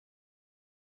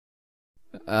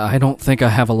I don't think I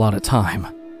have a lot of time,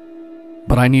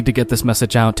 but I need to get this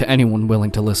message out to anyone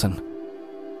willing to listen.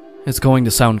 It's going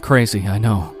to sound crazy, I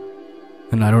know,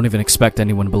 and I don't even expect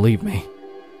anyone to believe me.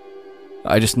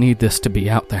 I just need this to be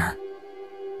out there.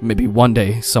 Maybe one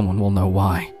day someone will know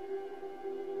why.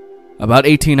 About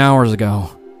 18 hours ago,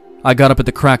 I got up at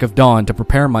the crack of dawn to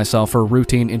prepare myself for a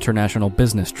routine international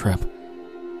business trip.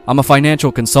 I'm a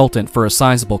financial consultant for a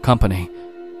sizable company,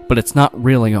 but it's not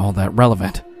really all that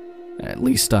relevant. At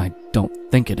least I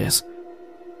don't think it is.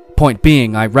 Point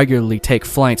being, I regularly take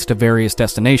flights to various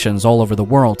destinations all over the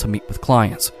world to meet with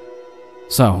clients.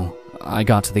 So, I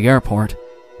got to the airport,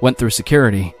 went through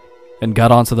security, and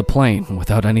got onto the plane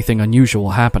without anything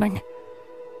unusual happening.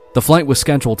 The flight was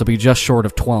scheduled to be just short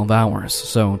of 12 hours,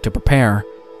 so to prepare,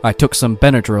 I took some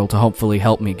Benadryl to hopefully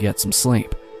help me get some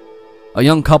sleep. A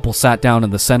young couple sat down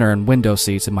in the center and window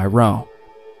seats in my row.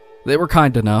 They were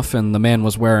kind enough, and the man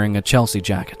was wearing a Chelsea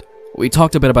jacket. We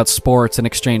talked a bit about sports and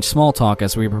exchanged small talk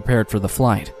as we prepared for the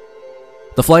flight.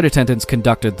 The flight attendants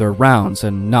conducted their rounds,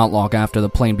 and not long after the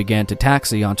plane began to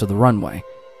taxi onto the runway.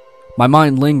 My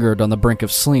mind lingered on the brink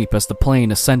of sleep as the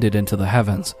plane ascended into the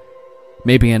heavens.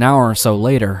 Maybe an hour or so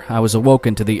later, I was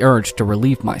awoken to the urge to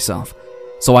relieve myself,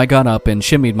 so I got up and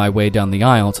shimmied my way down the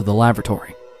aisle to the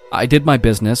lavatory. I did my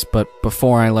business, but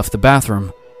before I left the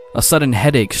bathroom, a sudden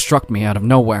headache struck me out of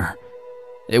nowhere.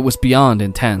 It was beyond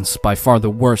intense, by far the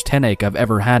worst headache I've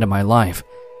ever had in my life.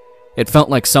 It felt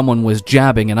like someone was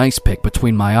jabbing an ice pick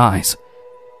between my eyes.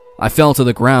 I fell to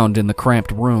the ground in the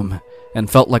cramped room, and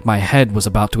felt like my head was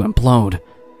about to implode.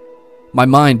 My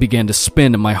mind began to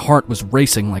spin and my heart was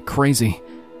racing like crazy.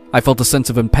 I felt a sense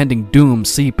of impending doom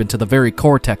seep into the very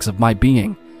cortex of my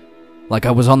being, like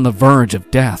I was on the verge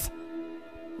of death.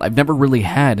 I've never really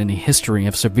had any history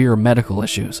of severe medical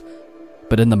issues,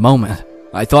 but in the moment,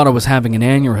 I thought I was having an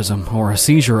aneurysm or a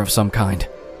seizure of some kind.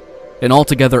 An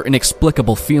altogether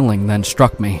inexplicable feeling then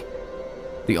struck me.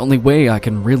 The only way I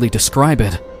can really describe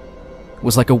it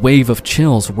was like a wave of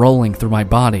chills rolling through my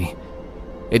body.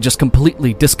 It just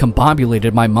completely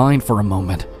discombobulated my mind for a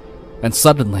moment, and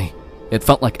suddenly, it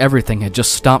felt like everything had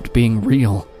just stopped being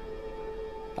real.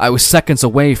 I was seconds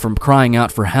away from crying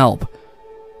out for help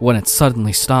when it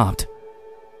suddenly stopped.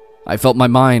 I felt my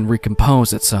mind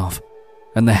recompose itself,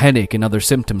 and the headache and other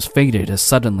symptoms faded as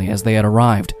suddenly as they had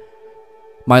arrived.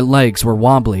 My legs were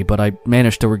wobbly, but I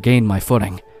managed to regain my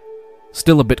footing.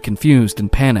 Still a bit confused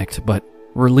and panicked, but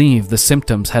relieved the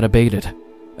symptoms had abated.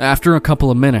 After a couple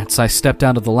of minutes, I stepped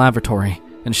out of the lavatory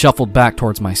and shuffled back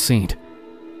towards my seat.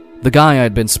 The guy I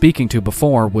had been speaking to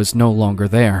before was no longer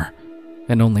there,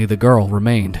 and only the girl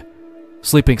remained,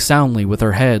 sleeping soundly with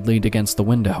her head leaned against the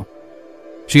window.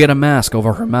 She had a mask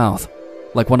over her mouth,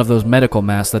 like one of those medical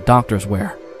masks that doctors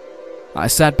wear. I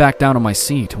sat back down on my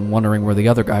seat, wondering where the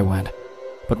other guy went,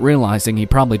 but realizing he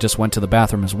probably just went to the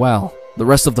bathroom as well. The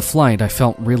rest of the flight I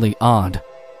felt really odd,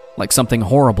 like something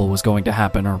horrible was going to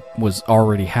happen or was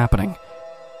already happening.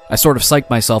 I sort of psyched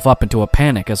myself up into a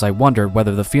panic as I wondered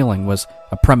whether the feeling was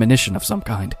a premonition of some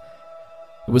kind.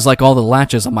 It was like all the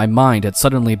latches on my mind had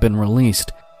suddenly been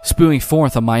released, spewing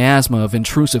forth a miasma of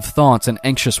intrusive thoughts and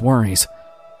anxious worries.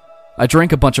 I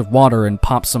drank a bunch of water and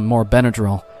popped some more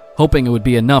Benadryl, hoping it would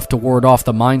be enough to ward off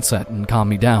the mindset and calm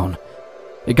me down.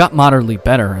 It got moderately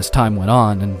better as time went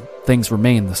on, and things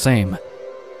remained the same.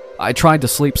 I tried to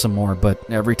sleep some more, but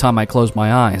every time I closed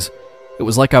my eyes, it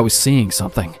was like I was seeing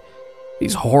something.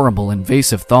 These horrible,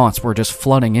 invasive thoughts were just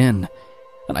flooding in,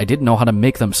 and I didn't know how to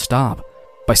make them stop.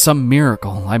 By some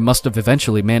miracle, I must have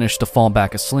eventually managed to fall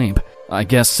back asleep. I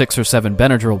guess 6 or 7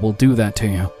 Benadryl will do that to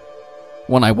you.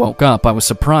 When I woke up, I was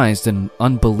surprised and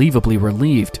unbelievably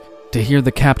relieved to hear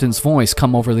the captain's voice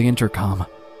come over the intercom,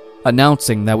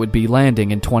 announcing that would be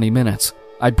landing in 20 minutes.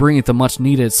 I breathed a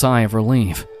much-needed sigh of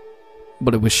relief,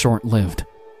 but it was short-lived.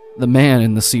 The man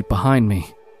in the seat behind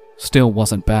me still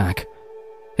wasn't back.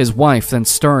 His wife then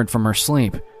stirred from her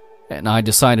sleep, and I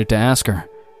decided to ask her,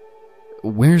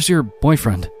 "Where's your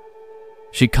boyfriend?"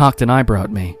 She cocked an eyebrow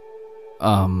at me.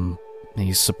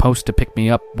 He's supposed to pick me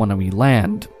up when we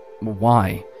land.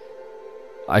 Why?"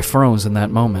 I froze in that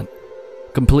moment,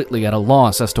 completely at a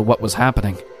loss as to what was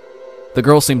happening. The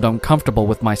girl seemed uncomfortable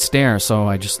with my stare, so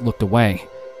I just looked away,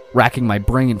 racking my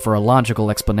brain for a logical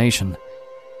explanation.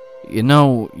 "You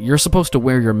know, you're supposed to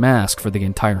wear your mask for the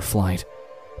entire flight.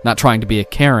 Not trying to be a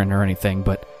Karen or anything,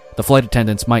 but the flight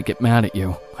attendants might get mad at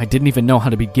you." I didn't even know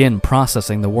how to begin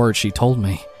processing the words she told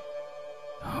me.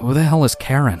 Who the hell is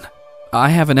Karen? "I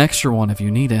have an extra one if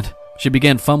you need it." She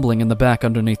began fumbling in the back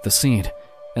underneath the seat,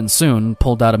 and soon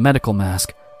pulled out a medical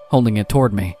mask, holding it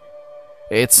toward me.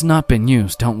 "It's not been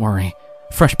used, don't worry.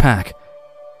 Fresh pack."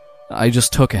 I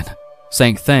just took it,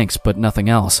 saying thanks but nothing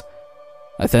else.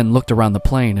 I then looked around the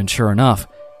plane, and sure enough,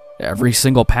 every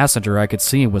single passenger I could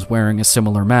see was wearing a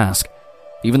similar mask.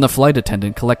 Even the flight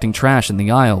attendant collecting trash in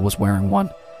the aisle was wearing one.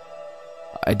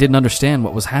 I didn't understand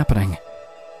what was happening.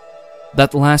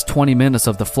 That last 20 minutes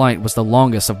of the flight was the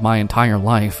longest of my entire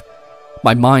life.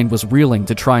 My mind was reeling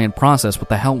to try and process what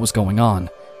the hell was going on.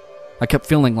 I kept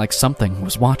feeling like something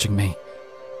was watching me.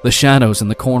 The shadows in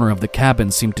the corner of the cabin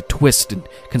seemed to twist and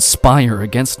conspire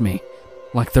against me,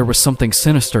 like there was something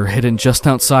sinister hidden just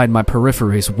outside my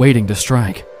peripheries waiting to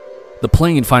strike. The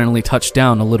plane finally touched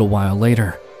down a little while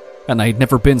later, and I had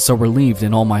never been so relieved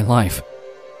in all my life.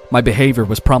 My behavior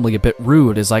was probably a bit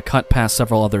rude as I cut past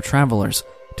several other travelers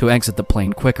to exit the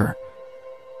plane quicker.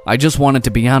 I just wanted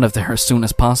to be out of there as soon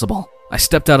as possible. I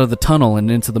stepped out of the tunnel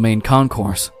and into the main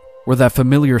concourse, where that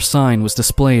familiar sign was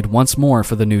displayed once more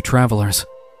for the new travelers.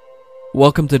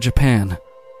 Welcome to Japan.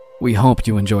 We hope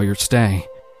you enjoy your stay.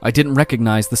 I didn't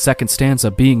recognize the second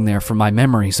stanza being there from my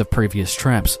memories of previous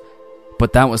trips,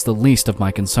 but that was the least of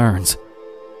my concerns.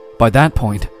 By that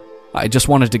point, I just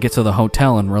wanted to get to the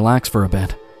hotel and relax for a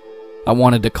bit. I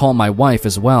wanted to call my wife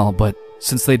as well, but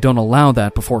since they don't allow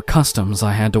that before customs,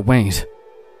 I had to wait.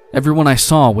 Everyone I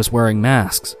saw was wearing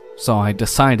masks, so I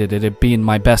decided it'd be in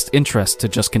my best interest to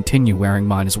just continue wearing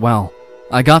mine as well.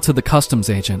 I got to the customs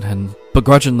agent and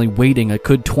begrudgingly waiting a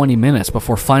good 20 minutes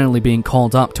before finally being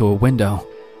called up to a window.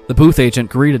 The booth agent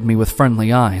greeted me with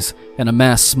friendly eyes and a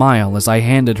masked smile as I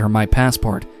handed her my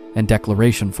passport and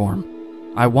declaration form.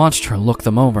 I watched her look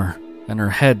them over, and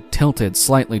her head tilted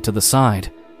slightly to the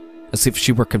side, as if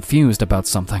she were confused about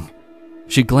something.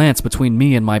 She glanced between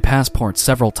me and my passport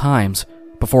several times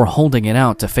before holding it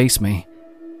out to face me.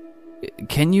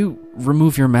 Can you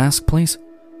remove your mask, please?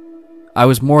 I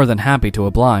was more than happy to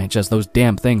oblige, as those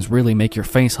damn things really make your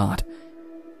face hot.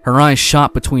 Her eyes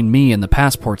shot between me and the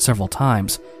passport several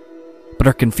times, but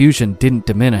her confusion didn't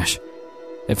diminish.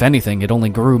 If anything, it only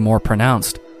grew more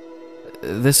pronounced.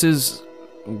 This is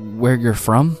where you're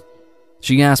from?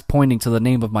 She asked, pointing to the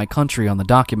name of my country on the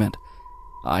document.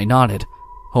 I nodded,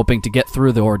 hoping to get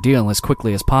through the ordeal as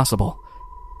quickly as possible.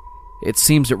 It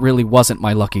seems it really wasn't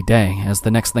my lucky day, as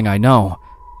the next thing I know,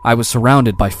 I was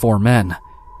surrounded by 4 men.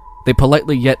 They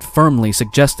politely yet firmly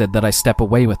suggested that I step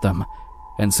away with them,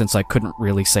 and since I couldn't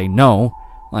really say no,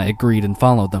 I agreed and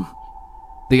followed them.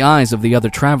 The eyes of the other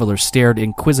travelers stared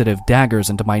inquisitive daggers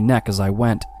into my neck as I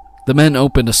went. The men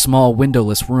opened a small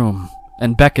windowless room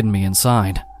and beckoned me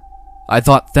inside. I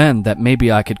thought then that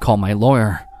maybe I could call my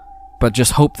lawyer, but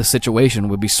just hoped the situation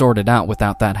would be sorted out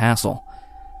without that hassle.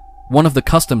 One of the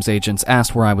customs agents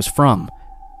asked where I was from,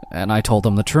 and I told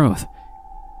them the truth.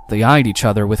 They eyed each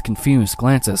other with confused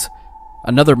glances.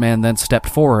 Another man then stepped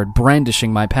forward,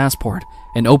 brandishing my passport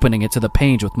and opening it to the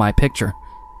page with my picture.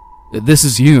 This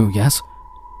is you, yes?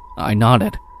 I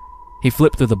nodded. He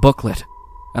flipped through the booklet,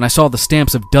 and I saw the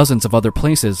stamps of dozens of other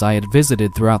places I had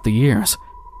visited throughout the years.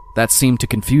 That seemed to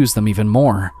confuse them even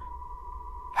more.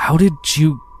 How did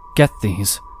you get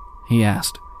these? He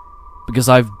asked. Because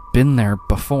I've been there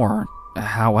before.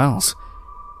 How else?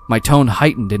 My tone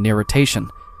heightened in irritation.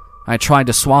 I tried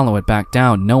to swallow it back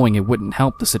down, knowing it wouldn't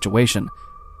help the situation.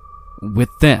 With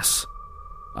this.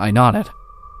 I nodded.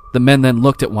 The men then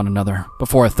looked at one another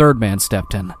before a third man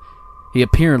stepped in. He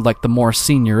appeared like the more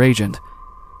senior agent.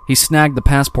 He snagged the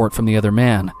passport from the other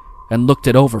man and looked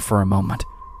it over for a moment.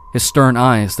 His stern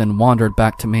eyes then wandered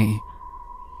back to me.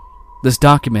 This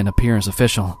document appears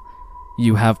official.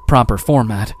 You have proper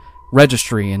format,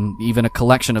 registry, and even a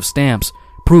collection of stamps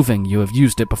proving you have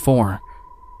used it before.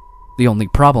 The only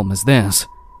problem is this.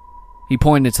 He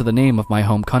pointed to the name of my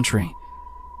home country.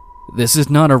 This is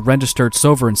not a registered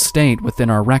sovereign state within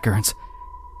our records.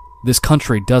 This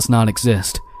country does not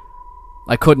exist.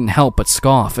 I couldn't help but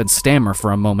scoff and stammer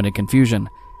for a moment in confusion.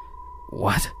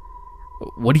 What?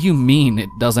 What do you mean it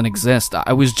doesn't exist?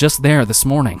 I was just there this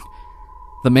morning.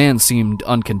 The man seemed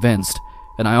unconvinced,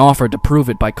 and I offered to prove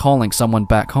it by calling someone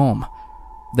back home.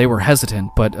 They were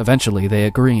hesitant, but eventually they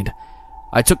agreed.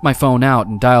 I took my phone out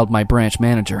and dialed my branch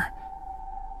manager.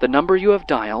 The number you have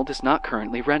dialed is not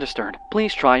currently registered.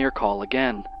 Please try your call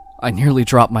again. I nearly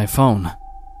dropped my phone.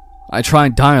 I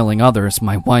tried dialing others,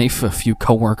 my wife, a few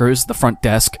coworkers, the front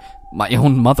desk, my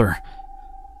own mother.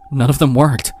 None of them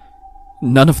worked.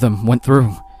 None of them went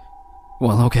through.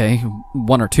 Well, okay,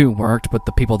 1 or 2 worked, but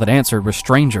the people that answered were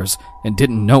strangers and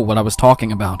didn't know what I was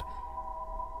talking about.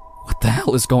 What the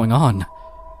hell is going on?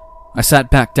 I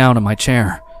sat back down in my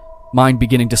chair, mind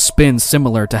beginning to spin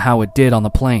similar to how it did on the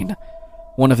plane.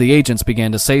 One of the agents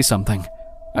began to say something.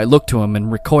 I looked to him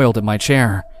and recoiled in my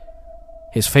chair.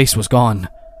 His face was gone,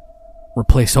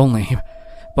 replaced only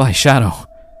by shadow.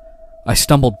 I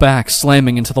stumbled back,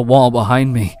 slamming into the wall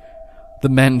behind me. The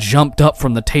men jumped up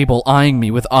from the table, eyeing me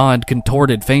with odd,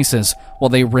 contorted faces, while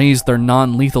they raised their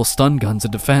non-lethal stun guns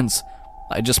in defense.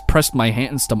 I just pressed my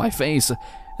hands to my face,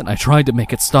 and I tried to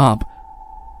make it stop.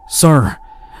 "Sir,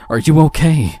 are you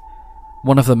okay?"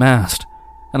 one of them asked,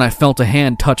 and I felt a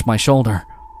hand touch my shoulder.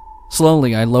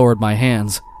 Slowly, I lowered my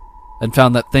hands, and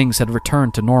found that things had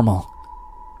returned to normal.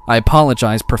 I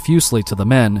apologized profusely to the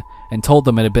men, and told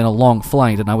them it had been a long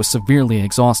flight and I was severely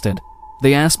exhausted.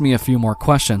 They asked me a few more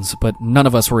questions, but none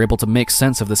of us were able to make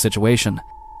sense of the situation.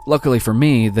 Luckily for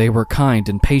me, they were kind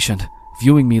and patient,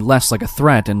 viewing me less like a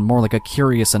threat and more like a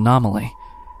curious anomaly.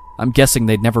 I'm guessing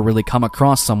they'd never really come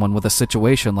across someone with a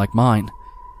situation like mine.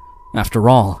 After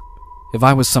all, if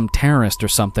I was some terrorist or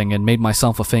something and made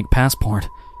myself a fake passport,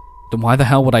 then why the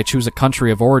hell would I choose a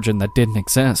country of origin that didn't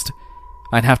exist?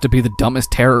 I'd have to be the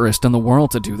dumbest terrorist in the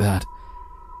world to do that.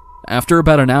 After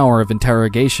about an hour of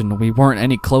interrogation, we weren't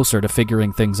any closer to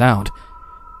figuring things out.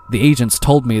 The agents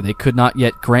told me they could not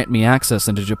yet grant me access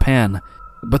into Japan,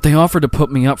 but they offered to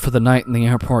put me up for the night in the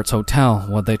airport's hotel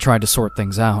while they tried to sort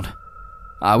things out.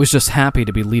 I was just happy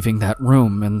to be leaving that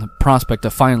room, and the prospect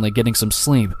of finally getting some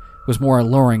sleep was more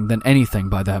alluring than anything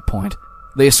by that point.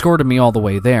 They escorted me all the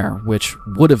way there, which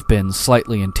would have been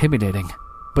slightly intimidating,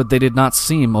 but they did not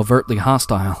seem overtly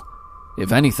hostile.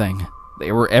 If anything,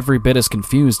 they were every bit as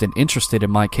confused and interested in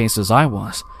my case as I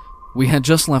was. We had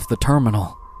just left the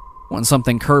terminal when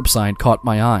something curbside caught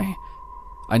my eye.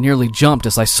 I nearly jumped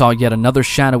as I saw yet another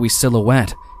shadowy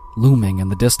silhouette looming in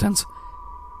the distance.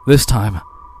 This time,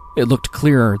 it looked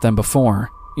clearer than before,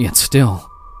 yet still,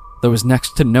 there was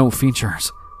next to no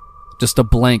features. Just a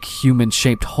blank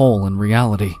human-shaped hole in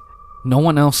reality. No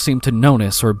one else seemed to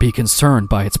notice or be concerned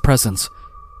by its presence,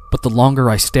 but the longer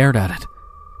I stared at it,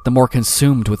 the more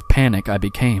consumed with panic I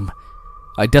became.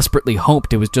 I desperately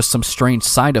hoped it was just some strange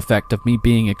side effect of me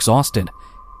being exhausted,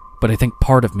 but I think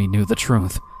part of me knew the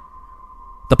truth.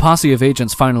 The posse of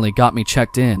agents finally got me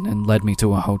checked in and led me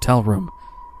to a hotel room.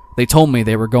 They told me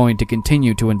they were going to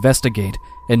continue to investigate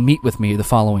and meet with me the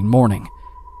following morning.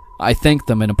 I thanked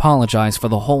them and apologized for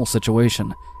the whole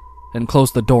situation, and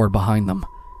closed the door behind them.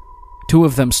 Two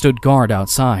of them stood guard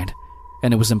outside,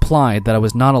 and it was implied that I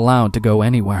was not allowed to go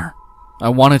anywhere. I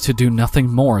wanted to do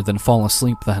nothing more than fall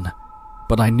asleep then,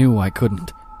 but I knew I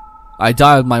couldn't. I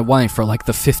dialed my wife for like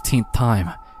the 15th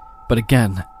time, but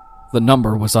again, the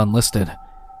number was unlisted.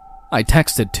 I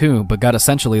texted too, but got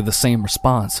essentially the same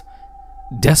response.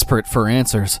 Desperate for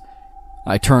answers,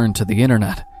 I turned to the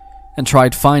internet and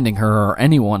tried finding her or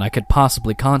anyone I could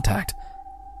possibly contact.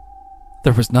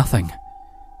 There was nothing.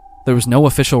 There was no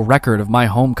official record of my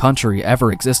home country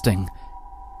ever existing,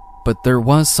 but there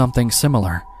was something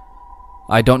similar.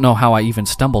 I don't know how I even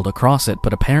stumbled across it,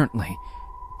 but apparently,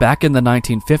 back in the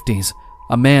 1950s,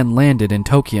 a man landed in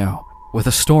Tokyo with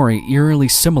a story eerily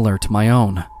similar to my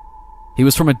own. He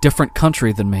was from a different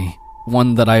country than me,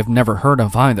 one that I have never heard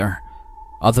of either.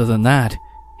 Other than that,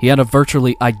 he had a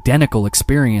virtually identical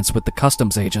experience with the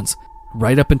customs agents,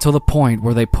 right up until the point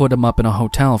where they put him up in a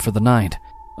hotel for the night.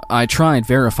 I tried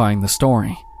verifying the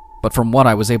story, but from what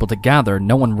I was able to gather,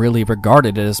 no one really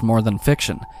regarded it as more than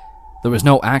fiction. There was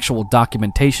no actual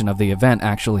documentation of the event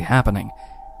actually happening.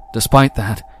 Despite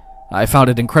that, I found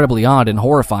it incredibly odd and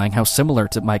horrifying how similar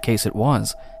to my case it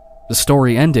was. The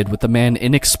story ended with the man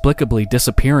inexplicably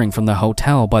disappearing from the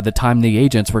hotel by the time the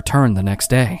agents returned the next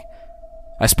day.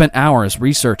 I spent hours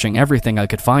researching everything I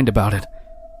could find about it.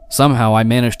 Somehow I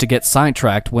managed to get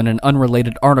sidetracked when an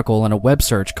unrelated article in a web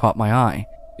search caught my eye.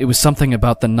 It was something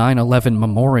about the 9/11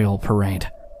 Memorial Parade.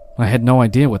 I had no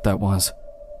idea what that was,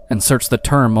 and searched the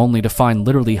term only to find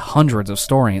literally hundreds of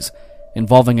stories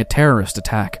involving a terrorist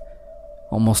attack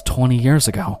almost 20 years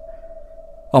ago.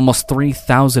 Almost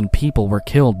 3,000 people were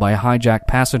killed by hijacked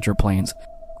passenger planes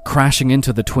crashing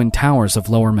into the Twin Towers of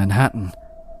Lower Manhattan.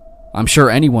 I'm sure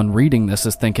anyone reading this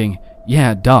is thinking,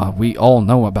 yeah, duh, we all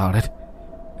know about it.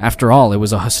 After all, it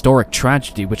was a historic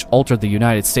tragedy which altered the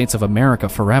United States of America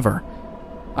forever.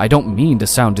 I don't mean to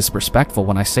sound disrespectful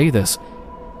when I say this,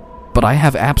 but I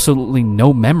have absolutely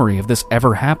no memory of this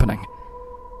ever happening.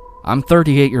 I'm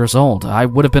 38 years old. I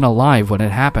would have been alive when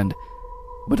it happened,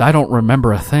 but I don't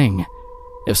remember a thing.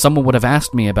 If someone would have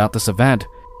asked me about this event,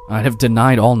 I'd have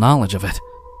denied all knowledge of it,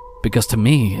 because to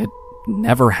me, it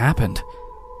never happened.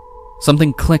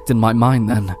 Something clicked in my mind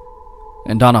then,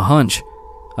 and on a hunch,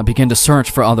 I began to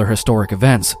search for other historic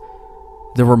events.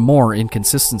 There were more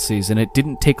inconsistencies, and it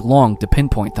didn't take long to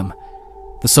pinpoint them.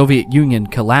 The Soviet Union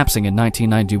collapsing in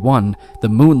 1991, the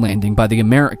moon landing by the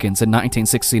Americans in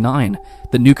 1969,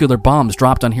 the nuclear bombs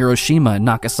dropped on Hiroshima and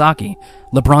Nagasaki,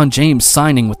 LeBron James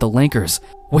signing with the Lakers,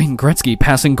 Wayne Gretzky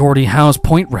passing Gordie Howe's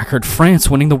point record, France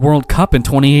winning the World Cup in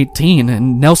 2018,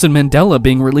 and Nelson Mandela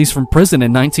being released from prison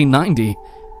in 1990.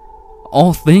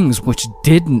 All things which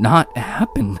did not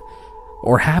happen,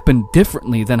 or happened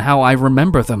differently than how I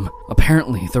remember them.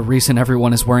 Apparently, the reason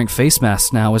everyone is wearing face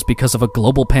masks now is because of a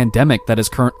global pandemic that is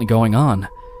currently going on.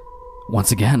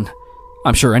 Once again,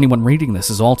 I'm sure anyone reading this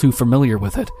is all too familiar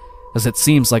with it, as it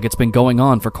seems like it's been going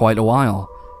on for quite a while.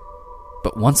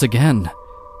 But once again,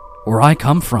 where I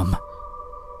come from,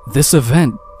 this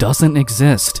event doesn't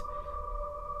exist.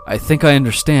 I think I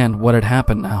understand what had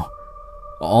happened now.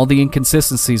 All the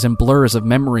inconsistencies and blurs of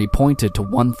memory pointed to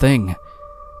one thing.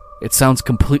 It sounds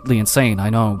completely insane,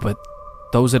 I know, but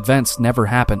those events never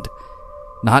happened.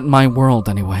 Not in my world,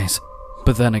 anyways.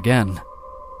 But then again,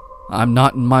 I'm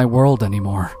not in my world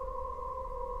anymore.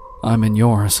 I'm in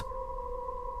yours.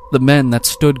 The men that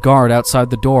stood guard outside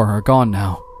the door are gone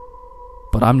now.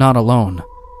 But I'm not alone.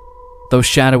 Those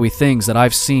shadowy things that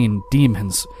I've seen,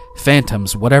 demons,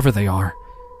 phantoms, whatever they are,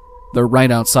 they're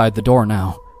right outside the door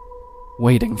now,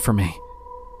 waiting for me.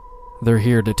 They're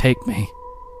here to take me,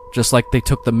 just like they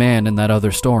took the man in that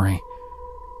other story.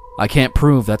 I can't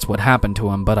prove that's what happened to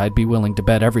him, but I'd be willing to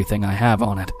bet everything I have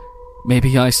on it.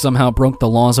 Maybe I somehow broke the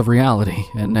laws of reality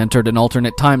and entered an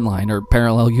alternate timeline or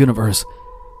parallel universe.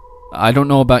 I don't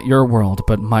know about your world,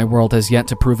 but my world has yet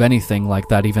to prove anything like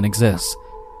that even exists.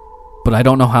 But I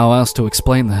don't know how else to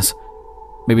explain this.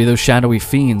 Maybe those shadowy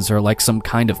fiends are like some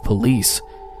kind of police.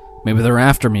 Maybe they're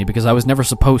after me because I was never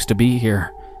supposed to be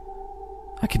here.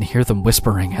 I can hear them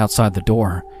whispering outside the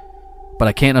door, but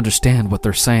I can't understand what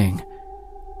they're saying.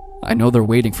 I know they're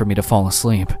waiting for me to fall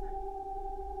asleep,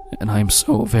 and I am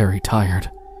so very tired.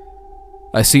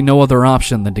 I see no other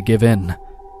option than to give in.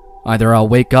 Either I'll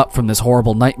wake up from this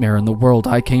horrible nightmare in the world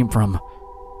I came from,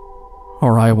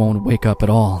 or I won't wake up at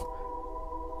all.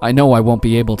 I know I won't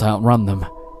be able to outrun them,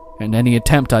 and any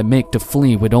attempt I make to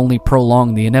flee would only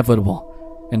prolong the inevitable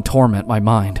and torment my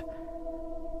mind.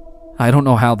 I don't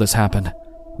know how this happened,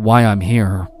 why I'm here,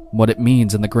 or what it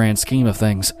means in the grand scheme of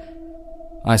things.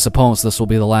 I suppose this will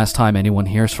be the last time anyone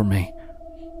hears from me,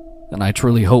 and I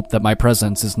truly hope that my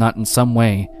presence is not in some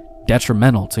way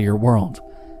detrimental to your world.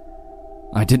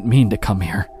 I didn't mean to come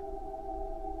here.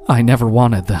 I never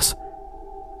wanted this.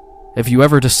 If you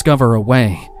ever discover a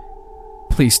way,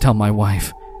 please tell my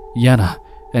wife, Yenna,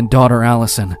 and daughter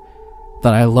Allison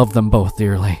that I love them both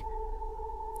dearly.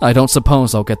 I don't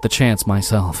suppose I'll get the chance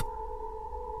myself.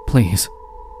 Please,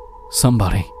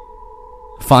 somebody,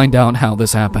 find out how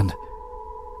this happened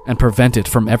and prevent it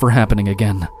from ever happening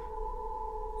again.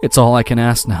 It's all I can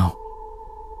ask now.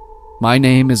 My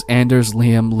name is Anders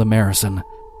Liam Lemarison,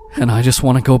 and I just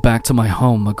want to go back to my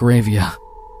home, Agravia,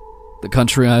 the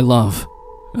country I love,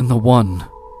 and the one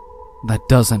that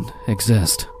doesn't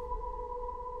exist.